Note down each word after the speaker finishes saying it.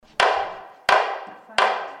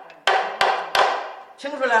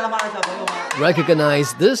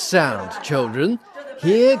Recognize this sound, children.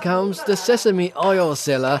 Here comes the sesame oil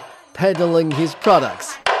seller peddling his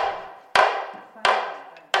products.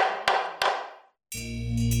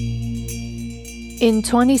 In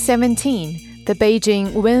 2017, the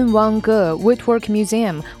Beijing Wenwang Woodwork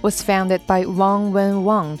Museum was founded by Wang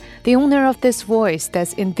Wenwang, the owner of this voice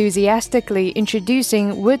that's enthusiastically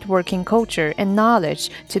introducing woodworking culture and knowledge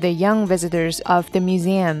to the young visitors of the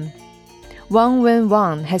museum. Wang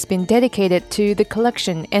Wenwang has been dedicated to the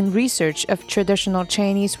collection and research of traditional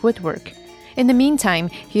Chinese woodwork. In the meantime,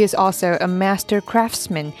 he is also a master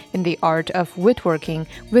craftsman in the art of woodworking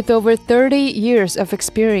with over 30 years of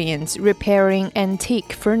experience repairing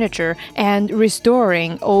antique furniture and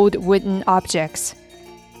restoring old wooden objects.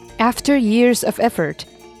 After years of effort,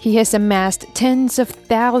 he has amassed tens of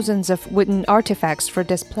thousands of wooden artifacts for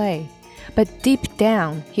display. But deep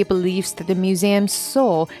down, he believes that the museum's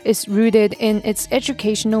soul is rooted in its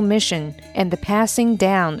educational mission and the passing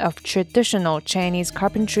down of traditional Chinese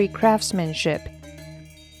carpentry craftsmanship.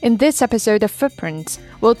 In this episode of Footprints,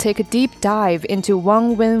 we'll take a deep dive into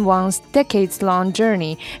Wang Wenwang's decades-long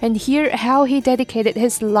journey and hear how he dedicated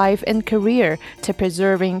his life and career to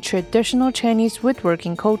preserving traditional Chinese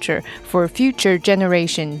woodworking culture for future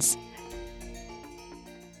generations.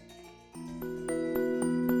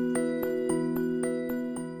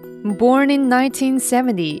 Born in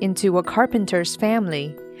 1970 into a carpenter's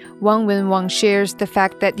family, Wang Wenwang shares the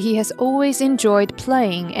fact that he has always enjoyed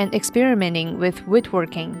playing and experimenting with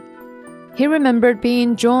woodworking. He remembered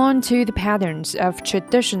being drawn to the patterns of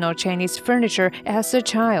traditional Chinese furniture as a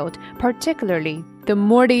child, particularly the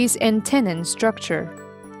mortise and tenon structure.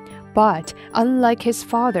 But, unlike his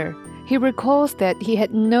father, he recalls that he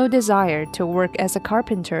had no desire to work as a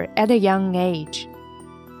carpenter at a young age.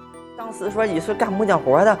 At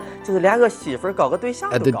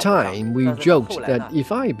the time, we joked that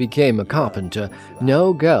if I became a carpenter,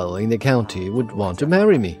 no girl in the county would want to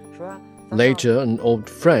marry me. Later, an old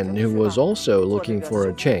friend who was also looking for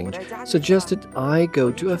a change suggested I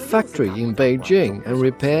go to a factory in Beijing and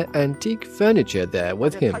repair antique furniture there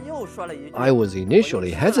with him. I was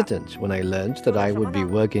initially hesitant when I learned that I would be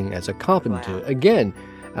working as a carpenter again,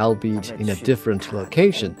 albeit in a different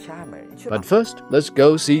location. But first, let's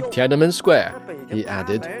go see Tiananmen Square, he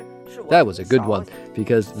added. That was a good one,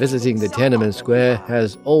 because visiting the Tiananmen Square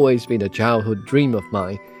has always been a childhood dream of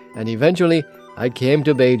mine, and eventually I came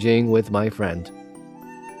to Beijing with my friend.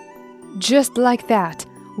 Just like that,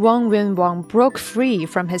 Wang Wenwang broke free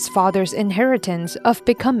from his father's inheritance of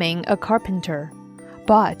becoming a carpenter.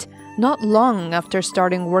 But not long after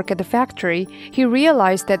starting work at the factory, he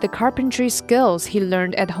realized that the carpentry skills he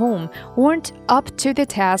learned at home weren't up to the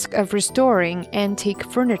task of restoring antique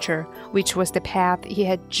furniture, which was the path he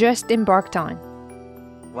had just embarked on.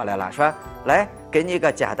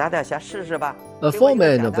 A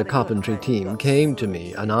foreman of the carpentry team came to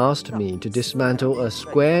me and asked me to dismantle a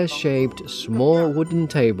square-shaped small wooden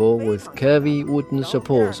table with curvy wooden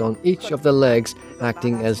supports on each of the legs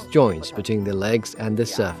acting as joints between the legs and the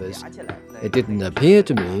surface. It didn't appear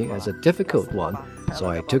to me as a difficult one, so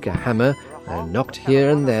I took a hammer and knocked here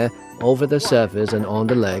and there over the surface and on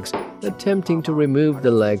the legs, attempting to remove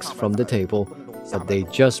the legs from the table, but they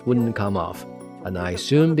just wouldn't come off, and I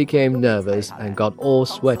soon became nervous and got all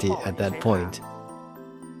sweaty at that point.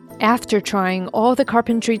 After trying all the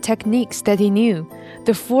carpentry techniques that he knew,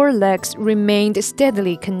 the four legs remained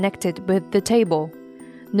steadily connected with the table.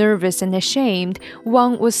 Nervous and ashamed,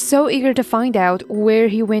 Wang was so eager to find out where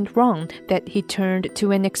he went wrong that he turned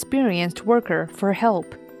to an experienced worker for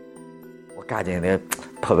help. I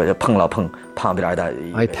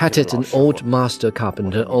patted an old master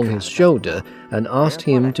carpenter on his shoulder and asked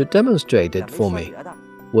him to demonstrate it for me.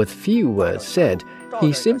 With few words said,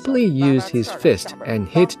 he simply used his fist and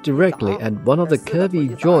hit directly at one of the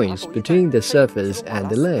curvy joints between the surface and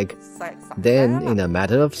the leg. Then, in a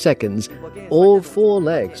matter of seconds, all four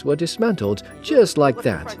legs were dismantled just like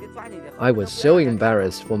that. I was so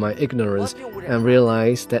embarrassed for my ignorance and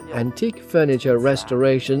realized that antique furniture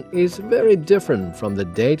restoration is very different from the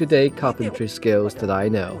day-to-day carpentry skills that I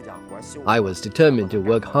know. I was determined to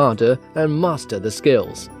work harder and master the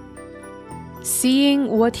skills. Seeing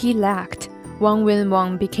what he lacked, Wang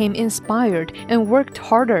Wenwang became inspired and worked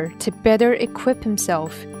harder to better equip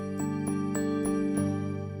himself.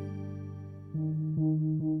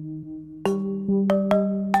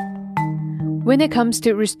 When it comes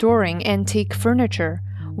to restoring antique furniture,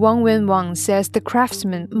 Wang Wenwang says the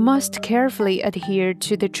craftsman must carefully adhere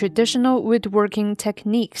to the traditional woodworking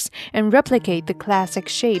techniques and replicate the classic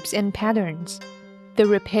shapes and patterns. The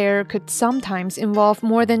repair could sometimes involve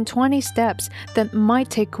more than 20 steps that might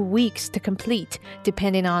take weeks to complete,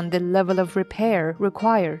 depending on the level of repair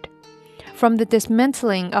required. From the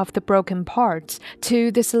dismantling of the broken parts to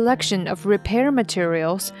the selection of repair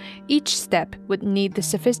materials, each step would need the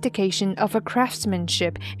sophistication of a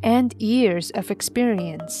craftsmanship and years of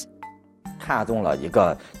experience. 看中了一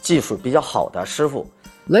个技术比较好的师傅。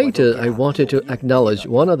 Later, I wanted to acknowledge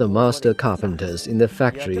one of the master carpenters in the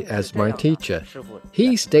factory as my teacher.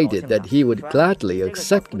 He stated that he would gladly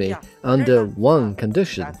accept me under one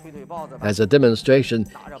condition. As a demonstration,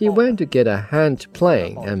 he went to get a hand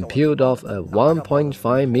plane and peeled off a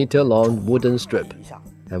 1.5-meter-long wooden strip.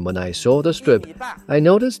 And when I saw the strip, I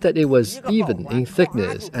noticed that it was even in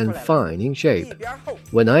thickness and fine in shape.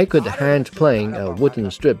 When I could hand plane a wooden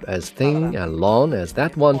strip as thin and long as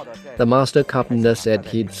that one, the master carpenter said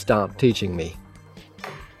he'd start teaching me.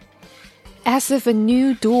 As if a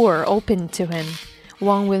new door opened to him,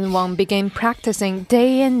 Wang Wenwang began practicing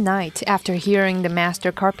day and night after hearing the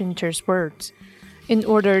master carpenter's words. In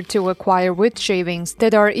order to acquire wood shavings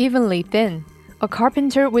that are evenly thin, a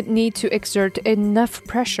carpenter would need to exert enough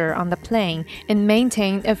pressure on the plane and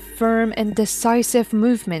maintain a firm and decisive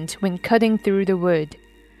movement when cutting through the wood.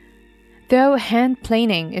 Though hand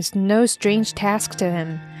planing is no strange task to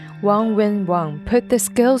him, Wang Wenwang put the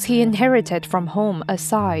skills he inherited from home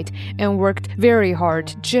aside and worked very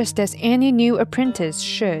hard, just as any new apprentice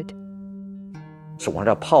should.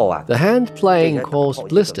 The hand playing caused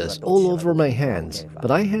blisters all over my hands, but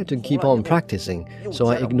I had to keep on practicing, so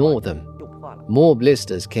I ignored them. More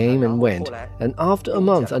blisters came and went, and after a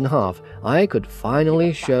month and a half, I could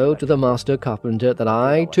finally show to the master carpenter that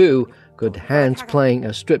I, too, could hand plane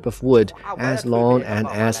a strip of wood as long and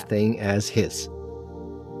as thin as his.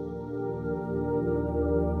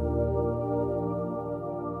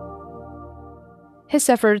 His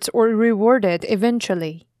efforts were rewarded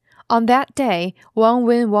eventually. On that day, Wang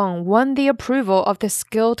Wenwang won the approval of the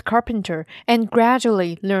skilled carpenter and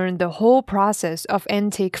gradually learned the whole process of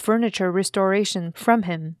antique furniture restoration from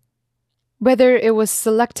him. Whether it was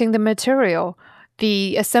selecting the material,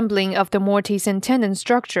 the assembling of the mortise and tenon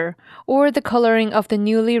structure, or the coloring of the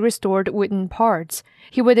newly restored wooden parts,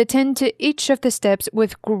 he would attend to each of the steps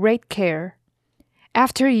with great care.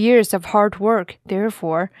 After years of hard work,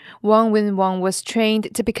 therefore, Wang Wenwang was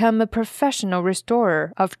trained to become a professional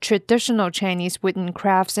restorer of traditional Chinese wooden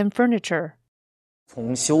crafts and furniture.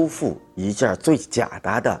 从修复一件最简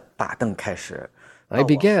单的板凳开始。 I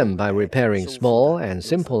began by repairing small and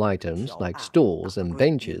simple items like stools and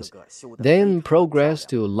benches, then progressed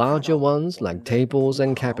to larger ones like tables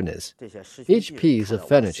and cabinets. Each piece of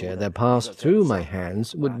furniture that passed through my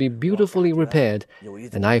hands would be beautifully repaired,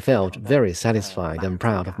 and I felt very satisfied and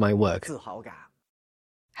proud of my work.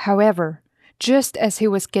 However, just as he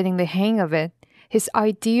was getting the hang of it, his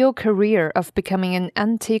ideal career of becoming an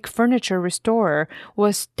antique furniture restorer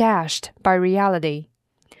was dashed by reality.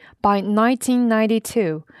 By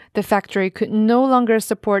 1992, the factory could no longer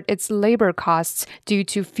support its labor costs due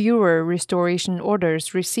to fewer restoration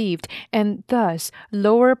orders received and thus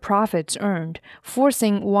lower profits earned,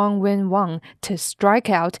 forcing Wang Wenwang to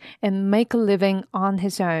strike out and make a living on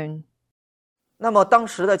his own. At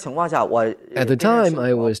the time,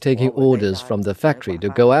 I was taking orders from the factory to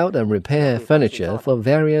go out and repair furniture for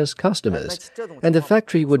various customers, and the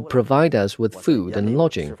factory would provide us with food and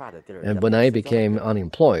lodging. And when I became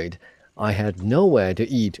unemployed, I had nowhere to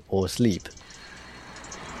eat or sleep.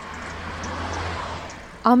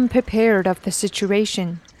 Unprepared of the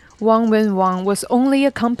situation, Wang Wenwang was only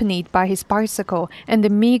accompanied by his bicycle and the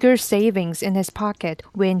meager savings in his pocket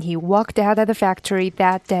when he walked out of the factory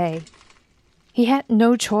that day. He had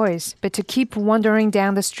no choice but to keep wandering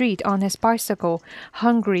down the street on his bicycle,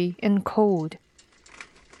 hungry and cold.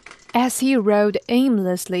 As he rode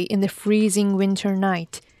aimlessly in the freezing winter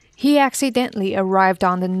night, he accidentally arrived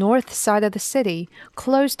on the north side of the city,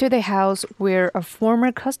 close to the house where a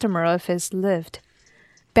former customer of his lived.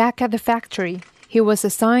 Back at the factory, he was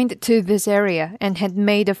assigned to this area and had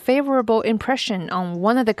made a favorable impression on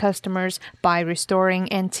one of the customers by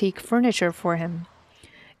restoring antique furniture for him.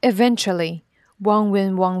 Eventually, Wang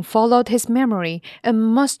Wenwang followed his memory and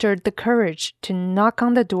mustered the courage to knock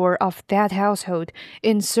on the door of that household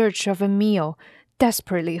in search of a meal,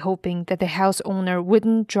 desperately hoping that the house owner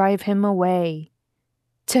wouldn't drive him away.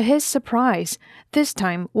 To his surprise, this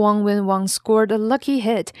time Wang Wenwang scored a lucky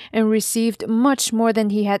hit and received much more than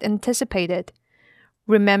he had anticipated.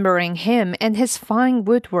 Remembering him and his fine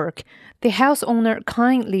woodwork, the house owner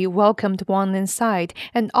kindly welcomed Wang inside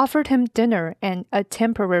and offered him dinner and a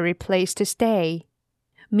temporary place to stay.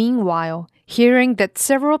 Meanwhile, Hearing that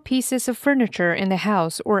several pieces of furniture in the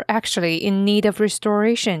house were actually in need of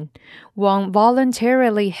restoration, Wang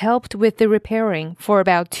voluntarily helped with the repairing for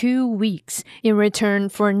about 2 weeks in return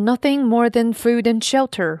for nothing more than food and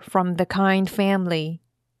shelter from the kind family.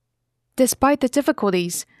 Despite the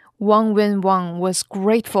difficulties, Wang Wenwang was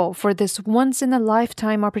grateful for this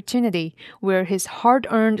once-in-a-lifetime opportunity where his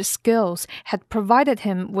hard-earned skills had provided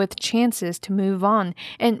him with chances to move on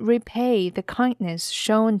and repay the kindness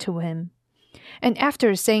shown to him. And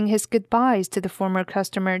after saying his goodbyes to the former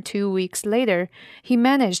customer 2 weeks later, he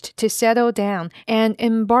managed to settle down and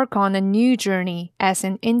embark on a new journey as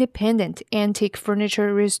an independent antique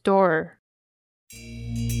furniture restorer.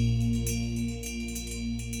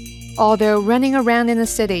 Although running around in the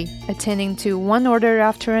city, attending to one order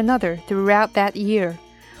after another throughout that year,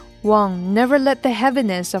 Wang never let the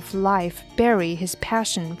heaviness of life bury his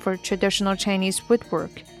passion for traditional Chinese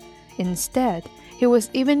woodwork. Instead, he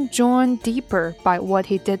was even drawn deeper by what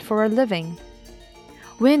he did for a living.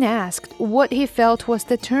 When asked what he felt was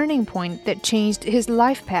the turning point that changed his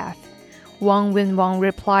life path, Wang Wenwang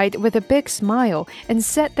replied with a big smile and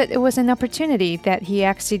said that it was an opportunity that he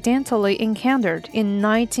accidentally encountered in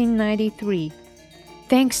 1993.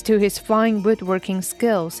 Thanks to his fine woodworking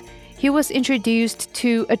skills, he was introduced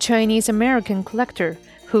to a Chinese-American collector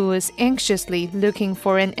who was anxiously looking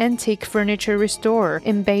for an antique furniture restorer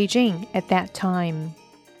in Beijing at that time.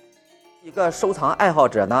 一个收藏爱好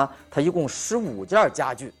者呢，他一共15件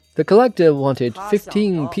家具。 The collector wanted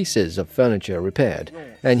 15 pieces of furniture repaired,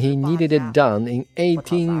 and he needed it done in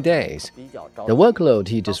 18 days. The workload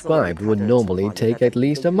he described would normally take at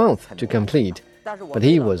least a month to complete, but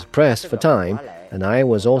he was pressed for time, and I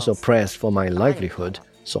was also pressed for my livelihood,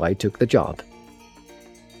 so I took the job.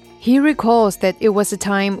 He recalls that it was a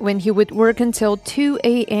time when he would work until 2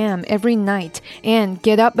 a.m. every night and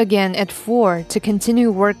get up again at 4 to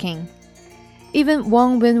continue working. Even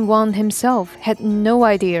Wang Wenwang himself had no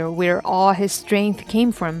idea where all his strength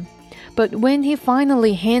came from. But when he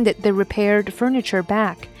finally handed the repaired furniture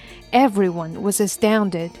back, everyone was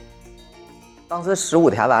astounded. 当时15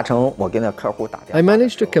天完成，我给那客户打电话。 I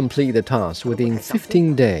managed to complete the task within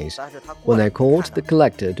 15 days. When I called the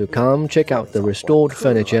collector to come check out the restored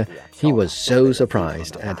furniture, he was so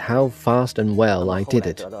surprised at how fast and well I did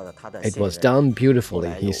it. It was done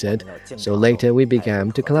beautifully, he said, so later we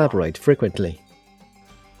began to collaborate frequently.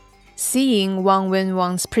 Seeing Wang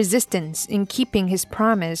Wenwang's persistence in keeping his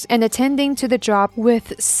promise and attending to the job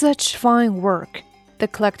with such fine work, the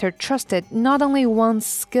collector trusted not only Wang's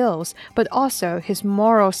skills, but also his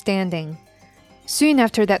moral standing. Soon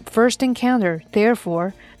after that first encounter,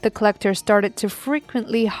 therefore, the collector started to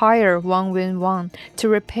frequently hire Wang Wenwang to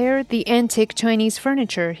repair the antique Chinese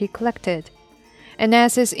furniture he collected. And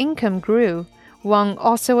as his income grew, Wang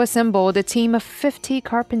also assembled a team of 50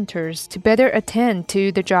 carpenters to better attend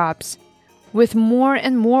to the jobs. With more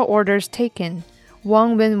and more orders taken,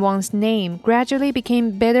 Wang Wenwang's name gradually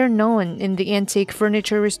became better known in the antique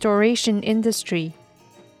furniture restoration industry.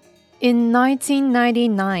 In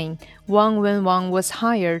 1999, Wang Wenwang was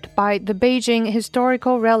hired by the Beijing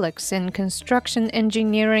Historical Relics and Construction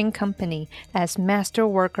Engineering Company as master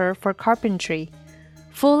worker for carpentry.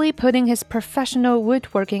 Fully putting his professional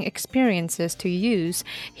woodworking experiences to use,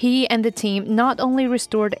 he and the team not only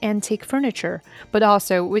restored antique furniture, but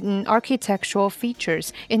also written architectural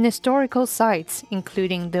features in historical sites,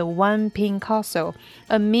 including the Wanping Castle,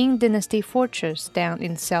 a Ming Dynasty fortress down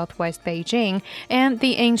in southwest Beijing, and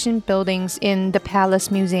the ancient buildings in the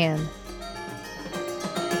Palace Museum.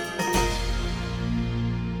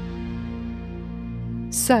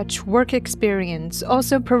 Such work experience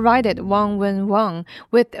also provided Wang Wenwang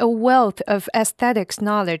with a wealth of aesthetics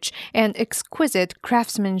knowledge and exquisite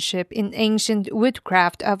craftsmanship in ancient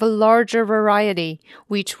woodcraft of a larger variety,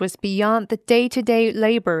 which was beyond the day-to-day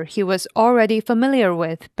labor he was already familiar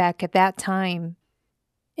with back at that time.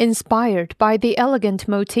 Inspired by the elegant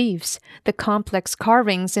motifs, the complex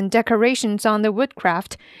carvings and decorations on the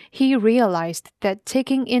woodcraft, he realized that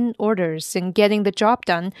taking in orders and getting the job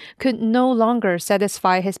done could no longer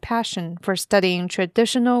satisfy his passion for studying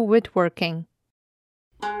traditional woodworking.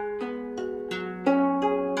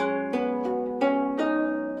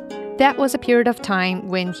 That was a period of time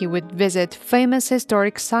when he would visit famous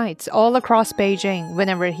historic sites all across Beijing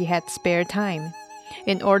whenever he had spare time.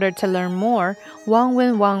 In order to learn more, Wang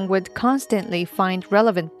Wenwang would constantly find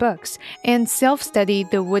relevant books and self-study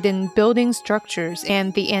the wooden building structures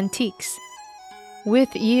and the antiques.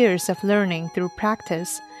 With years of learning through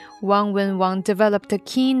practice, Wang Wenwang developed a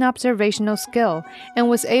keen observational skill and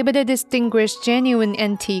was able to distinguish genuine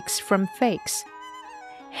antiques from fakes.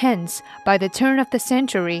 Hence, by the turn of the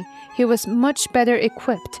century, he was much better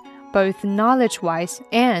equipped, both knowledge-wise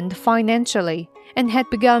and financially, and had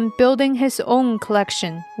begun building his own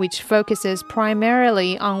collection, which focuses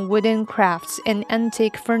primarily on wooden crafts and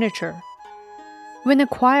antique furniture. When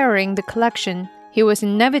acquiring the collection, he was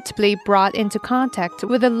inevitably brought into contact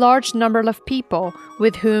with a large number of people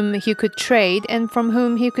with whom he could trade and from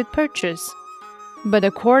whom he could purchase. But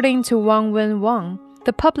according to Wang Wenwang,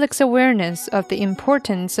 the public's awareness of the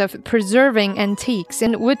importance of preserving antiques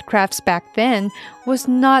and woodcrafts back then was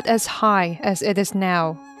not as high as it is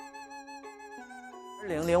now.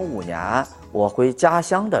 It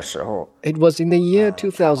was in the year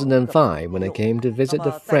 2005 when I came to visit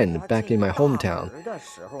a friend back in my hometown.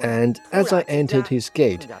 And as I entered his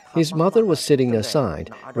gate, his mother was sitting aside,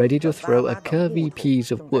 ready to throw a curvy piece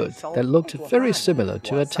of wood that looked very similar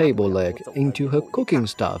to a table leg into her cooking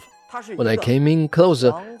stove. When I came in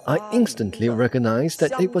closer, I instantly recognized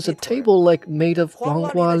that it was a table leg made of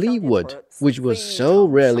Huanghua wood, which was so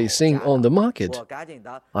rarely seen on the market.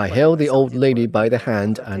 I held the old lady by the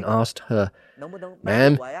hand and asked her,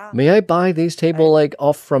 "Ma'am, may I buy this table leg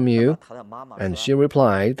off from you?" And she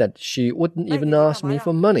replied that she wouldn't even ask me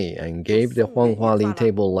for money and gave the Huanghua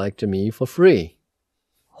table leg to me for free.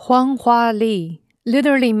 Huanghua,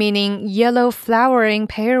 literally meaning yellow flowering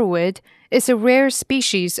pearwood, is a rare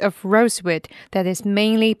species of rosewood that is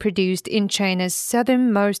mainly produced in China's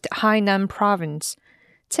southernmost Hainan province.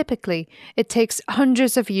 Typically, it takes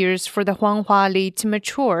hundreds of years for the Huanghua to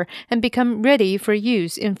mature and become ready for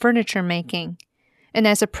use in furniture making. And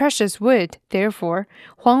as a precious wood, therefore,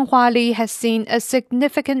 Huanghua has seen a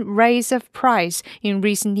significant rise of price in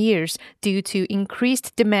recent years due to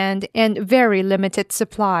increased demand and very limited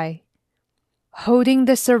supply. Holding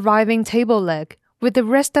the surviving table leg, with the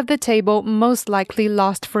rest of the table most likely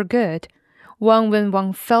lost for good, Wang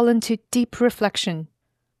Wenwang fell into deep reflection.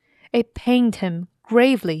 It pained him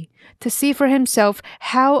gravely to see for himself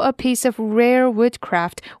how a piece of rare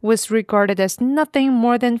woodcraft was regarded as nothing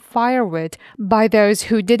more than firewood by those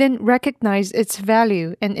who didn't recognize its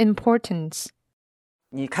value and importance.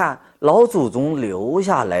 These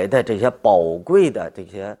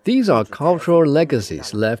are cultural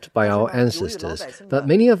legacies left by our ancestors, but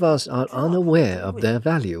many of us are unaware of their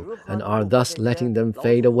value and are thus letting them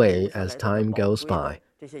fade away as time goes by.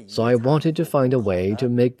 So I wanted to find a way to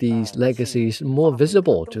make these legacies more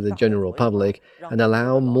visible to the general public and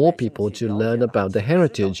allow more people to learn about the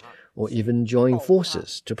heritage or even join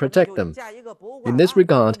forces to protect them. In this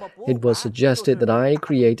regard, it was suggested that I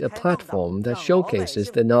create a platform that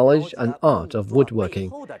showcases the knowledge and art of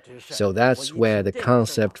woodworking. So that's where the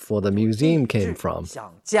concept for the museum came from.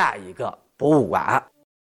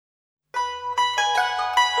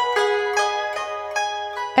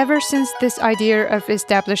 Ever since this idea of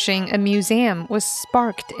establishing a museum was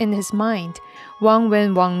sparked in his mind, Wang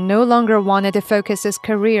Wenwang no longer wanted to focus his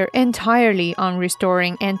career entirely on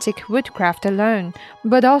restoring antique woodcraft alone,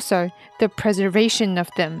 but also the preservation of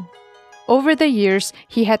them. Over the years,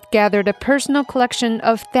 he had gathered a personal collection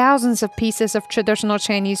of thousands of pieces of traditional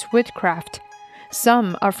Chinese woodcraft.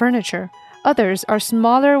 Some are furniture, others are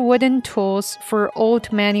smaller wooden tools for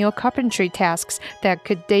old manual carpentry tasks that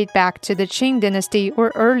could date back to the Qing dynasty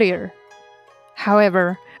or earlier.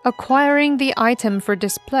 However, acquiring the item for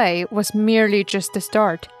display was merely just the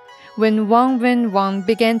start. When Wang Wenwang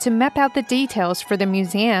began to map out the details for the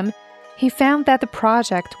museum, he found that the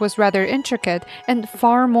project was rather intricate and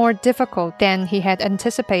far more difficult than he had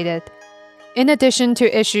anticipated. In addition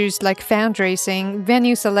to issues like fundraising,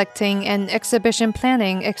 venue selecting, and exhibition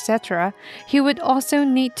planning, etc., he would also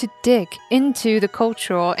need to dig into the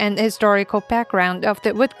cultural and historical background of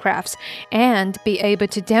the woodcrafts and be able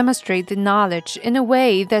to demonstrate the knowledge in a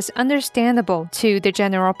way that's understandable to the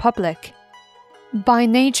general public. By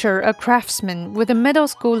nature a craftsman with a middle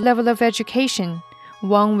school level of education,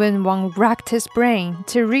 Wang Wenwang racked his brain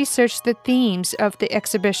to research the themes of the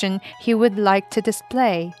exhibition he would like to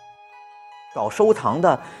display.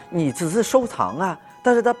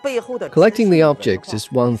 Collecting the objects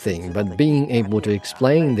is one thing, but being able to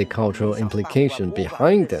explain the cultural implication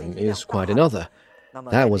behind them is quite another.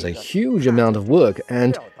 That was a huge amount of work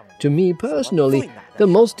and, to me personally, the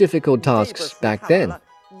most difficult tasks back then.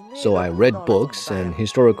 So I read books and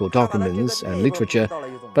historical documents and literature,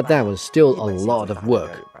 but that was still a lot of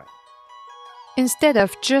work. Instead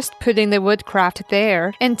of just putting the woodcraft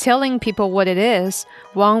there and telling people what it is,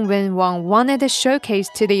 Wang Wenwang wanted to showcase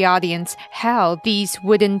to the audience how these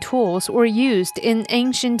wooden tools were used in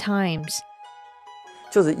ancient times.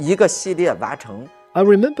 I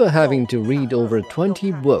remember having to read over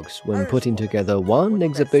 20 books when putting together one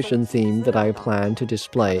exhibition theme that I planned to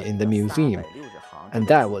display in the museum. and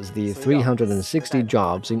that was the 360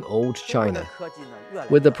 jobs in old China.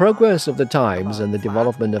 With the progress of the times and the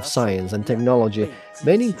development of science and technology,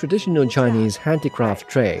 many traditional Chinese handicraft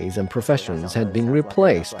trades and professions had been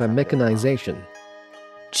replaced by mechanization.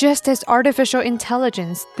 Just as artificial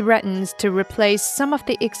intelligence threatens to replace some of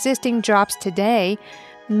the existing jobs today,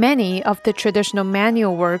 many of the traditional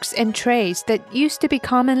manual works and trades that used to be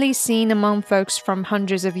commonly seen among folks from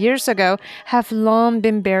hundreds of years ago have long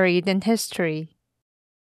been buried in history.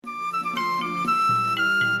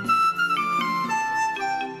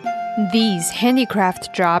 These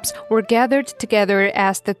handicraft jobs were gathered together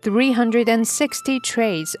as the 360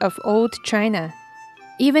 trades of old China.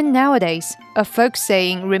 Even nowadays, a folk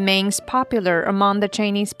saying remains popular among the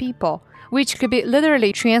Chinese people, which could be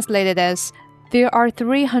literally translated as, there are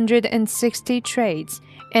 360 trades,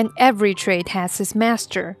 and every trade has its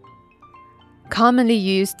master. Commonly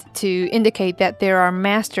used to indicate that there are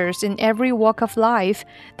masters in every walk of life,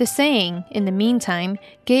 the saying, in the meantime,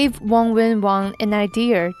 gave Wang Wenwang an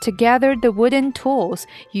idea to gather the wooden tools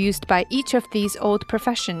used by each of these old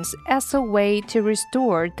professions as a way to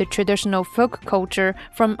restore the traditional folk culture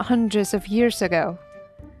from hundreds of years ago.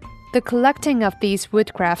 The collecting of these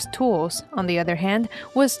woodcrafts tools, on the other hand,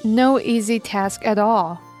 was no easy task at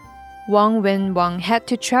all. Wang Wenwang had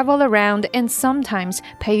to travel around and sometimes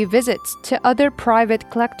pay visits to other private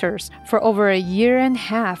collectors for over a year and a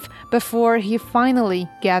half before he finally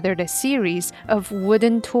gathered a series of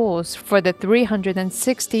wooden tools for the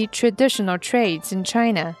 360 traditional trades in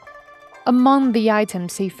China. Among the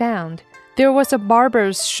items he found, there was a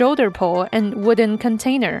barber's shoulder pole and wooden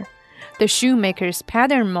container, the shoemaker's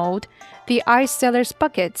pattern mold, the ice seller's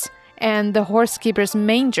buckets, and the horsekeeper's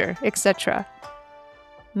manger, etc.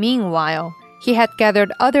 Meanwhile, he had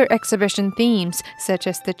gathered other exhibition themes such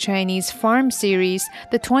as the Chinese Farm Series,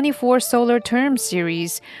 the 24 Solar Term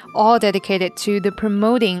Series, all dedicated to the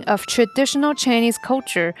promoting of traditional Chinese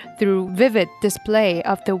culture through vivid display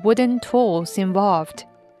of the wooden tools involved.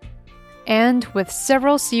 And with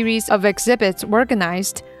several series of exhibits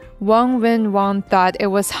organized, Wang Wenwang thought it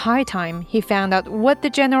was high time he found out what the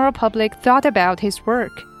general public thought about his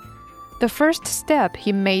work. The first step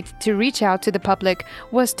he made to reach out to the public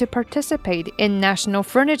was to participate in national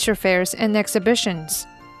furniture fairs and exhibitions.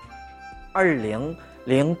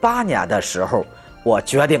 2008年的时候，我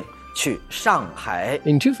决定去上海。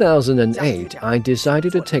 In 2008, I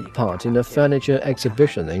decided to take part in a furniture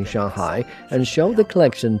exhibition in Shanghai and show the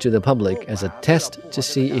collection to the public as a test to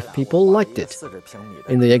see if people liked it.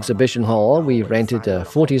 In the exhibition hall, we rented a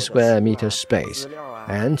 40 square meter space,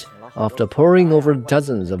 and after poring over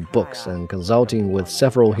dozens of books and consulting with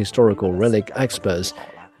several historical relic experts,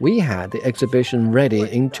 we had the exhibition ready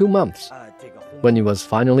in 2 months. When it was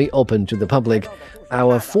finally opened to the public,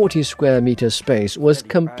 our 40 square meter space was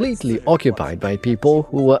completely occupied by people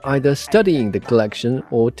who were either studying the collection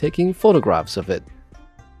or taking photographs of it.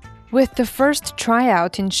 With the first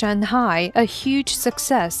tryout in Shanghai a huge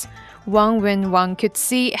success, Wang Wenwang could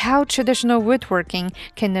see how traditional woodworking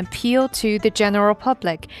can appeal to the general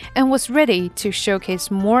public and was ready to showcase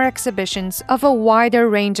more exhibitions of a wider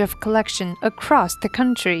range of collection across the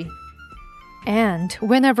country. And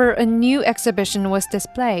whenever a new exhibition was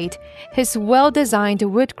displayed, his well-designed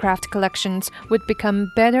woodcraft collections would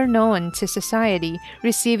become better known to society,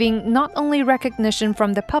 receiving not only recognition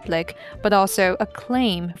from the public, but also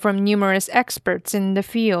acclaim from numerous experts in the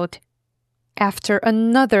field. After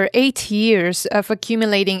another 8 years of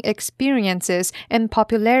accumulating experiences and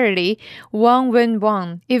popularity, Wang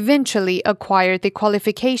Wenwang eventually acquired the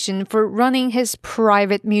qualification for running his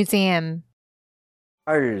private museum.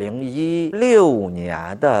 2016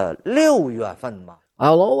年的6月份嘛。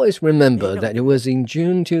 I'll always remember that it was in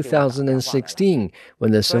June 2016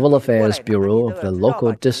 when the Civil Affairs Bureau of the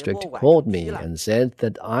local district called me and said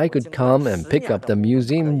that I could come and pick up the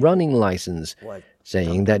museum running license,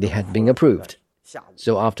 saying that it had been approved.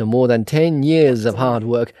 So after more than 10 years of hard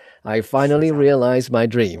work, I finally realized my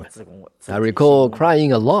dream. I recall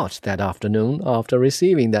crying a lot that afternoon after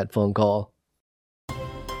receiving that phone call.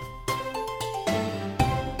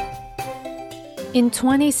 In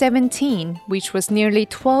 2017, which was nearly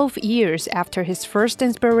 12 years after his first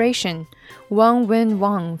inspiration, Wang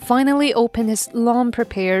Wenwang finally opened his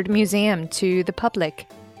long-prepared museum to the public.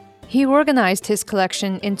 He organized his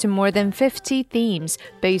collection into more than 50 themes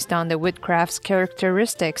based on the woodcraft's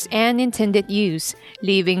characteristics and intended use,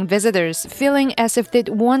 leaving visitors feeling as if they'd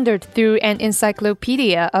wandered through an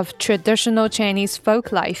encyclopedia of traditional Chinese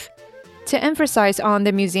folk life. To emphasize on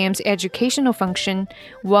the museum's educational function,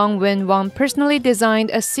 Wang Wenwang personally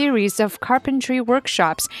designed a series of carpentry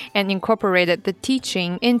workshops and incorporated the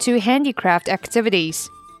teaching into handicraft activities.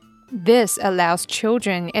 This allows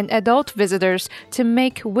children and adult visitors to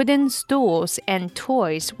make wooden stools and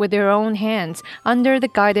toys with their own hands under the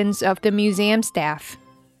guidance of the museum staff.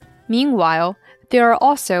 Meanwhile, there are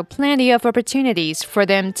also plenty of opportunities for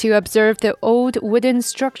them to observe the old wooden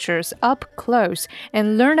structures up close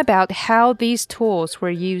and learn about how these tools were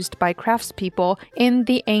used by craftspeople in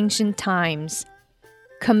the ancient times.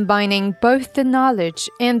 Combining both the knowledge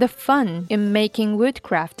and the fun in making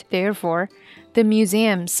woodcraft, therefore, the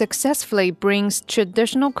museum successfully brings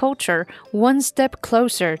traditional culture one step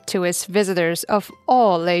closer to its visitors of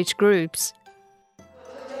all age groups.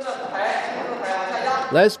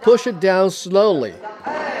 Let's push it down slowly.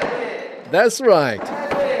 That's right.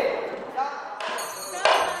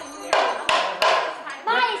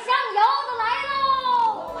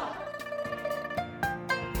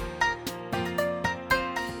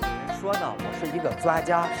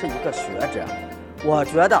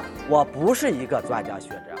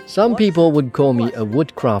 Some people would call me a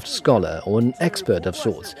woodcraft scholar or an expert of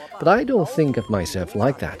sorts, but I don't think of myself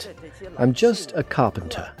like that. I'm just a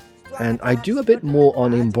carpenter. And I do a bit more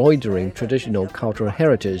on embroidering traditional cultural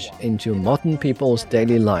heritage into modern people's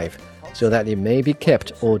daily life so that it may be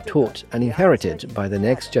kept or taught and inherited by the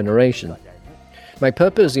next generation. My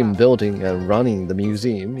purpose in building and running the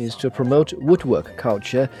museum is to promote woodwork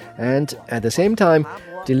culture and, at the same time,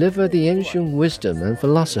 deliver the ancient wisdom and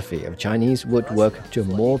philosophy of Chinese woodwork to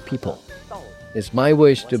more people. It's my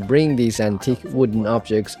wish to bring these antique wooden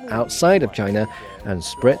objects outside of China and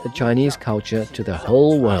spread the Chinese culture to the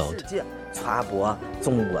whole world.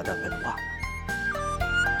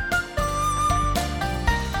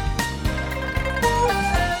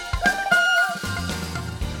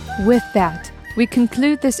 With that, we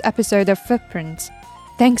conclude this episode of Footprints.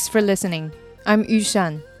 Thanks for listening. I'm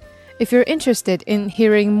Yushan. If you're interested in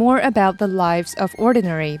hearing more about the lives of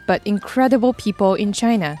ordinary but incredible people in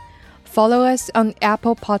China, follow us on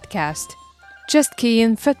Apple Podcast. Just key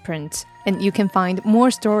in Footprints, and you can find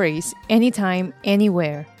more stories anytime,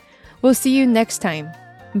 anywhere. We'll see you next time.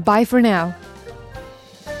 Bye for now.